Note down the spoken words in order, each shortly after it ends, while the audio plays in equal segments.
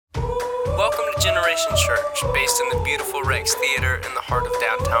Generation Church, based in the beautiful Rex Theater in the heart of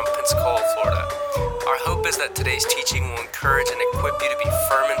downtown Pensacola, Florida. Our hope is that today's teaching will encourage and equip you to be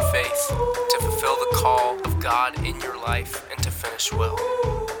firm in faith, to fulfill the call of God in your life, and to finish well.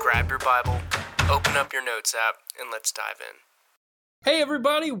 Grab your Bible, open up your notes app, and let's dive in. Hey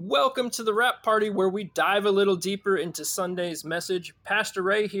everybody, welcome to the Rap Party, where we dive a little deeper into Sunday's message. Pastor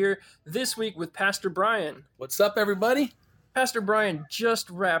Ray here, this week with Pastor Bryan. What's up, everybody? Pastor Bryan just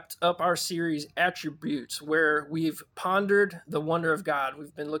wrapped up our series, Attributes, where we've pondered the wonder of God.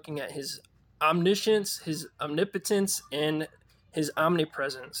 We've been looking at his omniscience, his omnipotence, and his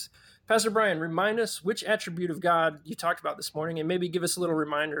omnipresence. Pastor Bryan, remind us which attribute of God you talked about this morning, and maybe give us a little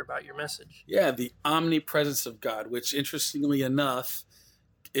reminder about your message. Yeah, the omnipresence of God, which interestingly enough,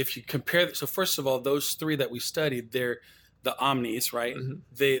 if you compare, so first of all, those three that we studied, they're the omnis, right?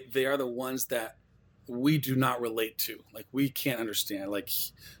 Mm-hmm. They are the ones that we do not relate to. Like, we can't understand. Like,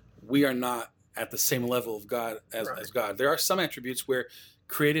 we are not at the same level of God as God. There are some attributes where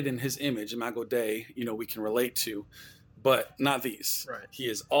created in his image, Imago Dei, we can relate to, but not these. Right. He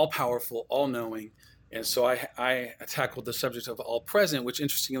is all powerful, all knowing. And so I tackled the subject of all present, which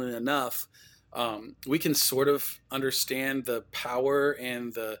interestingly enough, we can sort of understand the power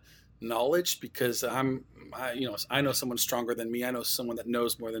and the knowledge because I know someone stronger than me. I know someone that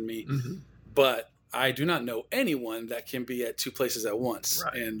knows more than me, mm-hmm. but I do not know anyone that can be at two places at once.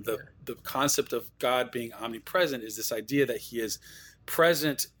 Right. And the concept of God being omnipresent is this idea that he is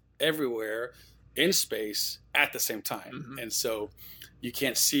present everywhere in space at the same time. Mm-hmm. And so you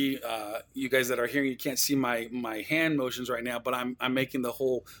can't see, you guys that are hearing, you can't see my hand motions right now, but I'm making the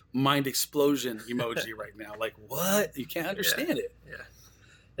whole mind explosion emoji right now. Like, what? You can't understand it.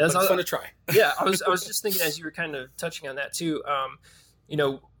 Yeah. It's fun to try. Yeah. I was just thinking as you were kind of touching on that too,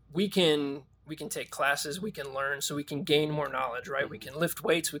 we can take classes, we can learn, so we can gain more knowledge, right? Mm-hmm. We can lift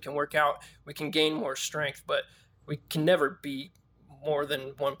weights, we can work out, we can gain more strength, but we can never be more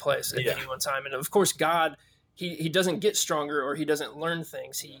than one place at any one time. And of course, God, he doesn't get stronger or he doesn't learn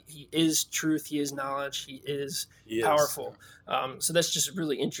things. He is truth, he is knowledge, he is powerful. So that's just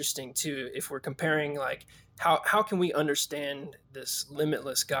really interesting too. If we're comparing, like, how can we understand this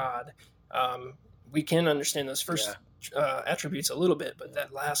limitless God? We can understand those first attributes a little bit, but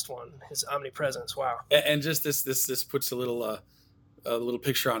that last one, his omnipresence, wow. And just this puts a little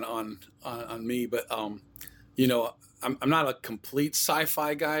picture on me, but I'm not a complete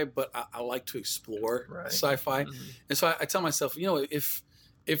sci-fi guy, but I like to explore sci-fi. Mm-hmm. And so I tell myself,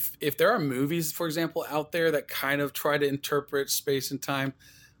 if there are movies, for example, out there that kind of try to interpret space and time,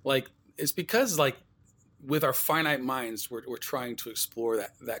 like, it's because, like, with our finite minds, we're trying to explore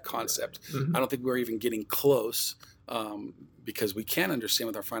that concept. Mm-hmm. I don't think we're even getting close, because we can understand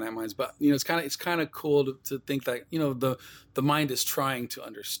with our finite minds. But it's kind of cool to think that the mind is trying to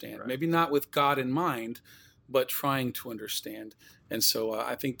understand, maybe not with God in mind, but trying to understand. And so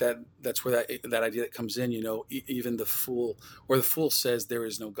I think that's where that idea that comes in. Even the fool says there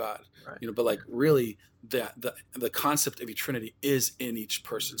is no God. Right. But, like, really, the concept of eternity is in each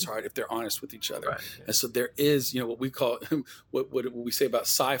person's heart if they're honest with each other. Right. Yeah. And so there is, what we call what we say about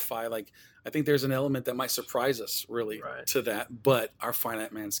sci-fi. Like, I think there's an element that might surprise us really to that, but our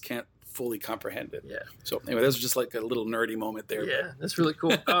finite minds can't fully comprehend it. Yeah. So anyway, that was just like a little nerdy moment there. Yeah, that's really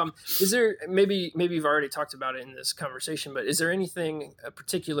cool. Is there, maybe you've already talked about it in this conversation, but is there anything, a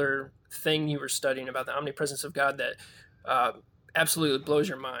particular thing you were studying about the omnipresence of God that absolutely blows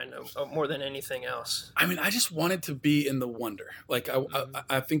your mind more than anything else? I mean, I just wanted to be in the wonder. Like,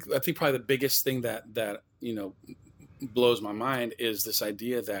 I think probably the biggest thing that blows my mind is this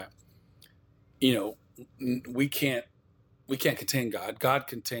idea that we can't contain God. God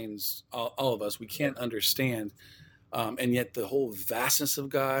contains all of us. We can't understand. And yet the whole vastness of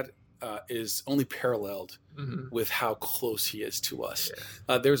God is only paralleled with how close he is to us.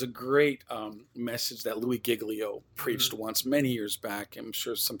 Yeah. There's a great message that Louis Giglio preached once, many years back. I'm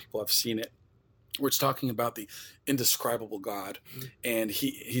sure some people have seen it, where it's talking about the indescribable God. And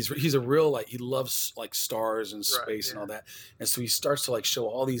he's a real, like, he loves, like, stars and space and all that. And so he starts to, like, show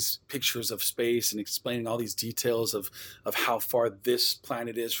all these pictures of space and explaining all these details of how far this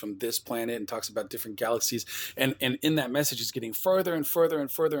planet is from this planet, and talks about different galaxies. And in that message, he's getting further and further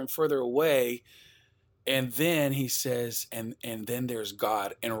and further and further away. And then he says, and then there's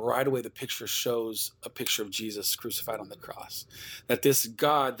God. And right away, the picture shows a picture of Jesus crucified on the cross. That this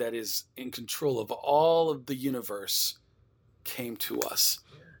God that is in control of all of the universe came to us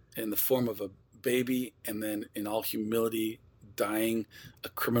in the form of a baby, and then in all humility, dying a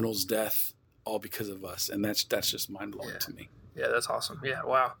criminal's death, all because of us. And that's just mind-blowing to me. Yeah, that's awesome. Yeah,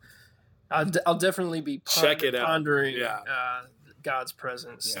 wow. I'll definitely be Check it out. pondering God's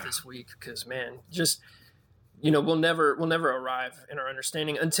presence this week, because man, just, we'll never arrive in our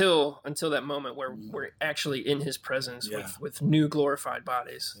understanding until that moment where we're actually in his presence with new glorified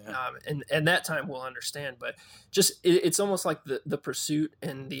bodies. And that time we'll understand. But just it's almost like the pursuit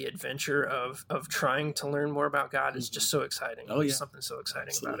and the adventure of trying to learn more about God is just so exciting. There's something so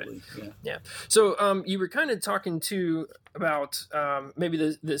exciting about it. Yeah. So you were kind of talking too about maybe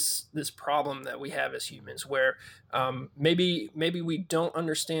this problem that we have as humans, where maybe we don't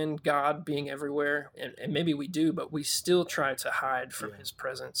understand God being everywhere, and maybe we do, but we still try to hide from his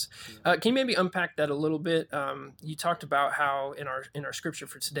presence. Can you maybe unpack that a little bit? You talked about how in our scripture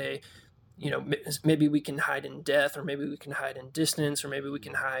for today, maybe we can hide in death, or maybe we can hide in distance, or maybe we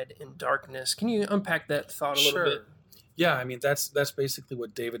can hide in darkness. Can you unpack that thought a little bit? Yeah, I mean, that's basically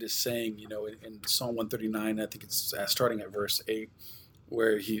what David is saying, in Psalm 139, I think it's starting at verse 8,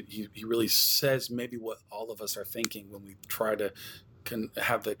 where he really says maybe what all of us are thinking when we try to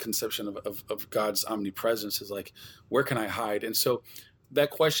have the conception of God's omnipresence, is like, where can I hide? And so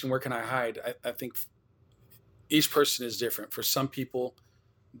that question, where can I hide? I think each person is different. For some people,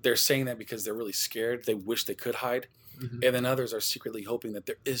 they're saying that because they're really scared. They wish they could hide. And then others are secretly hoping that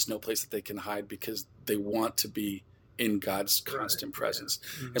there is no place that they can hide because they want to be in God's constant presence.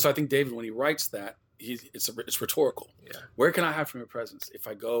 And so I think David, when he writes that, it's rhetorical. Where can I hide from your presence? If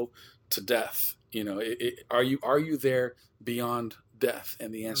I go to death, are you there beyond death?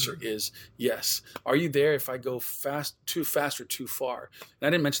 And the answer is yes. Are you there if I go too fast or too far? And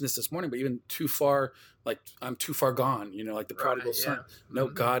I didn't mention this morning, but even too far, like I'm too far gone, like the prodigal son. No,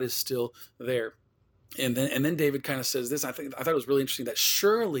 God is still there. And then David kind of says this. I thought it was really interesting, that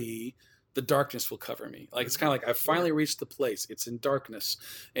surely the darkness will cover me. Like, it's kind of like I've finally reached the place. It's in darkness.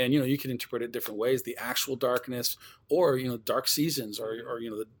 And, you can interpret it different ways, the actual darkness, or, dark seasons, or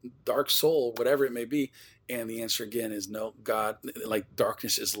the dark soul, whatever it may be. And the answer again is no. God, like,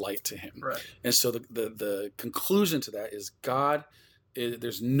 darkness is light to him. And so the conclusion to that is God,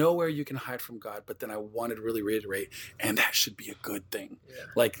 there's nowhere you can hide from God. But then I wanted to really reiterate, and that should be a good thing.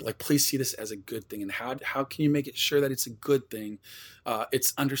 Like please see this as a good thing. And how can you make it sure that it's a good thing?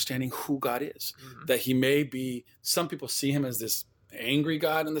 It's understanding who God is. That he may be, some people see him as this angry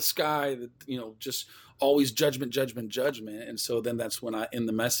God in the sky, that just always judgment. And so then that's when in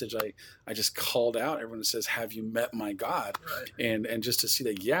the message I just called out everyone that says, have you met my God? And just to see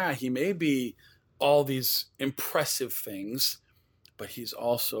that he may be all these impressive things, but he's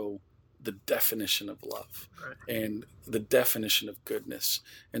also the definition of love and the definition of goodness.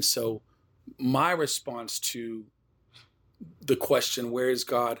 And so my response to the question, where is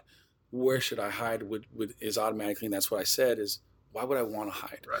God? Where should I hide? Is automatically, and that's what I said, is why would I want to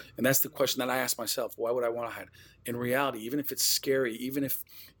hide? And that's the question that I ask myself. Why would I want to hide? In reality, even if it's scary, even if,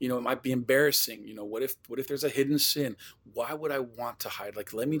 it might be embarrassing, what if there's a hidden sin? Why would I want to hide?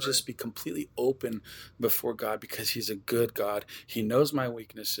 Like, let me just be completely open before God, because he's a good God. He knows my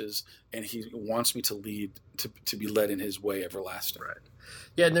weaknesses, and he wants me to be led in his way everlasting.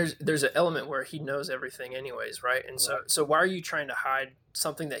 Yeah, and there's an element where he knows everything anyways, right? And so why are you trying to hide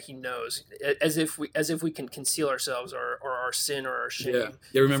something that he knows, as if we can conceal ourselves or our sin or our shame?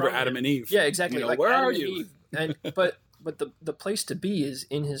 Yeah, remember Adam and Eve. Yeah, exactly. Like where Adam are you? And but the place to be is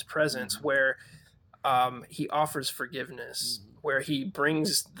in his presence, where he offers forgiveness, where he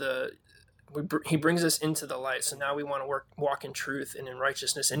brings us into the light. So now we want to walk in truth and in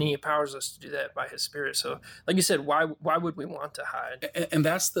righteousness, and he empowers us to do that by his Spirit. So, like you said, why would we want to hide? And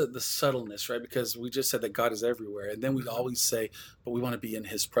that's the subtleness, right? Because we just said that God is everywhere, and then we always say, but we want to be in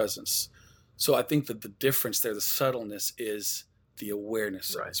his presence. So I think that the difference there, the subtleness, is the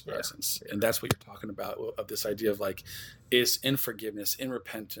awareness of his presence. And that's what you're talking about, of this idea of like, is in forgiveness, in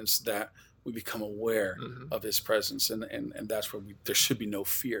repentance, that we become aware of his presence. And that's where there should be no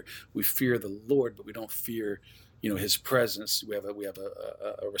fear. We fear the Lord, but we don't fear, his presence. We have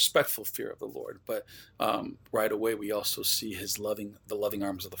a respectful fear of the Lord, but right away we also see the loving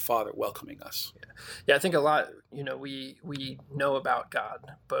arms of the Father welcoming us. Yeah, I think a lot, we know about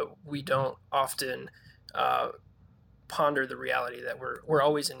God, but we don't often ponder the reality that we're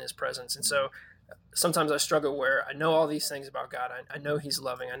always in his presence. And so sometimes I struggle where I know all these things about God. I know he's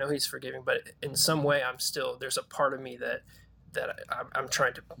loving, I know he's forgiving, but in some way there's a part of me that I'm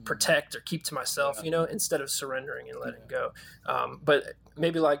trying to protect or keep to myself, instead of surrendering and letting go. But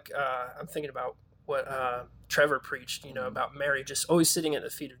maybe I'm thinking about what Trevor preached, about Mary just always sitting at the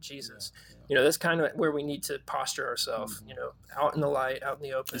feet of Jesus. That's kind of where we need to posture ourselves, out in the light, out in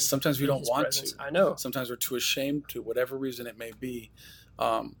the open. And sometimes we don't want to. I know. Sometimes we're too ashamed to, whatever reason it may be.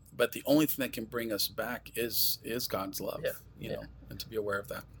 But the only thing that can bring us back is God's love, and to be aware of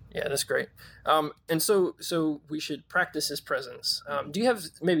that. Yeah, that's great. And so we should practice his presence. Do you have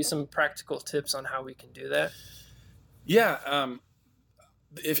maybe some practical tips on how we can do that? Yeah.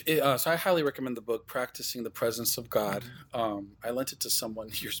 So I highly recommend the book Practicing the Presence of God. I lent it to someone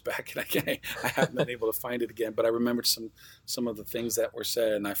years back, and I haven't been able to find it again, but I remembered some of the things that were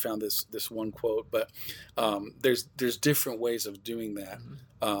said, and I found this one quote. But there's different ways of doing that.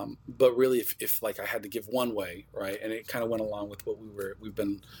 But really, if like I had to give one way, right, and it kind of went along with what we've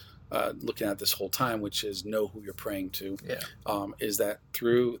been looking at this whole time, which is know who you're praying to. Is that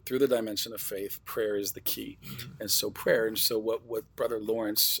through the dimension of faith, prayer is the key. And so what Brother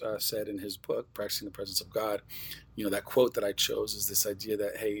Lawrence said in his book, Practicing the Presence of God, that quote that I chose is this idea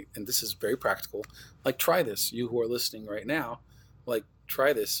that, hey, and this is very practical, like try this, you who are listening right now, like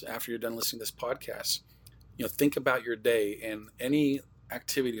try this after you're done listening to this podcast. Think about your day and any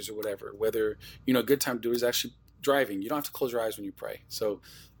activities or whether, a good time to do is actually driving. You don't have to close your eyes when you pray. So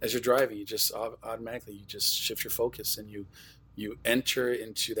as you're driving, you just automatically shift your focus and you enter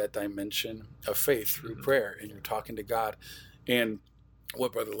into that dimension of faith through prayer, and you're talking to God. And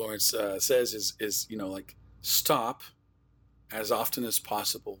what Brother Lawrence says is like stop as often as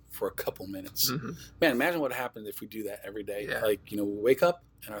possible for a couple minutes. Man, imagine what happens if we do that every day. Like, we wake up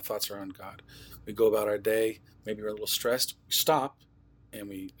and our thoughts are on God. We go about our day, maybe we're a little stressed, we stop and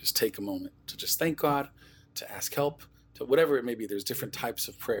we just take a moment to just thank God, to ask help, to whatever it may be. There's different types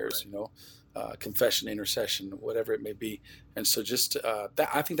of prayers, confession, intercession, whatever it may be. And so just that,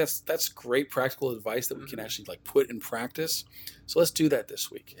 I think that's great practical advice that we can actually like put in practice. So let's do that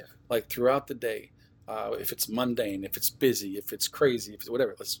this week. Like throughout the day, if it's mundane, if it's busy, if it's crazy, if it's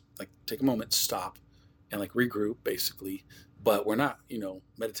whatever, let's like take a moment, stop and like regroup basically. But we're not,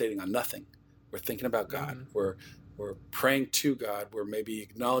 meditating on nothing. We're thinking about God. We're praying to God. We're maybe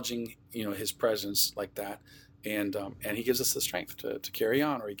acknowledging, his presence like that. And he gives us the strength to carry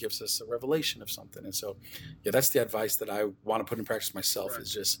on, or he gives us a revelation of something. And so, that's the advice that I want to put in practice myself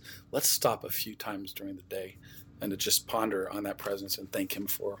is just let's stop a few times during the day and to just ponder on that presence and thank him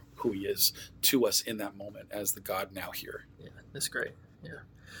for who he is to us in that moment as the God now here. Yeah, that's great. Yeah.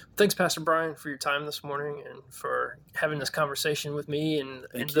 Thanks, Pastor Bryan, for your time this morning and for having this conversation with me and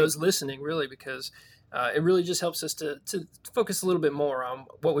those listening, really, because it really just helps us to focus a little bit more on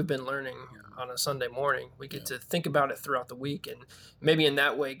what we've been learning on a Sunday morning. We get to think about it throughout the week, and maybe in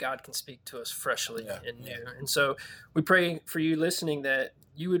that way God can speak to us freshly and new. And so we pray for you listening that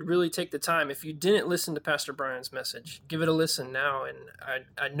you would really take the time. If you didn't listen to Pastor Bryan's message, give it a listen now, and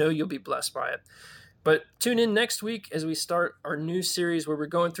I know you'll be blessed by it. But tune in next week as we start our new series where we're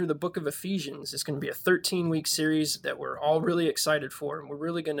going through the book of Ephesians. It's going to be a 13-week series that we're all really excited for, and we're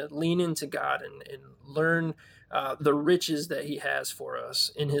really going to lean into God and learn the riches that he has for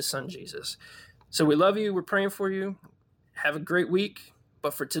us in his son, Jesus. So we love you. We're praying for you. Have a great week.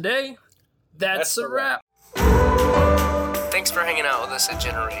 But for today, that's a wrap. Thanks for hanging out with us at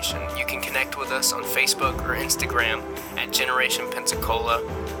Generation. You can connect with us on Facebook or Instagram at Generation Pensacola,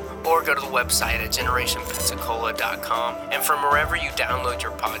 or go to the website at generationpensacola.com, and from wherever you download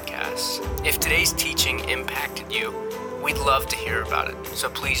your podcasts. If today's teaching impacted you, we'd love to hear about it, so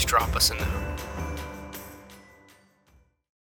please drop us a note.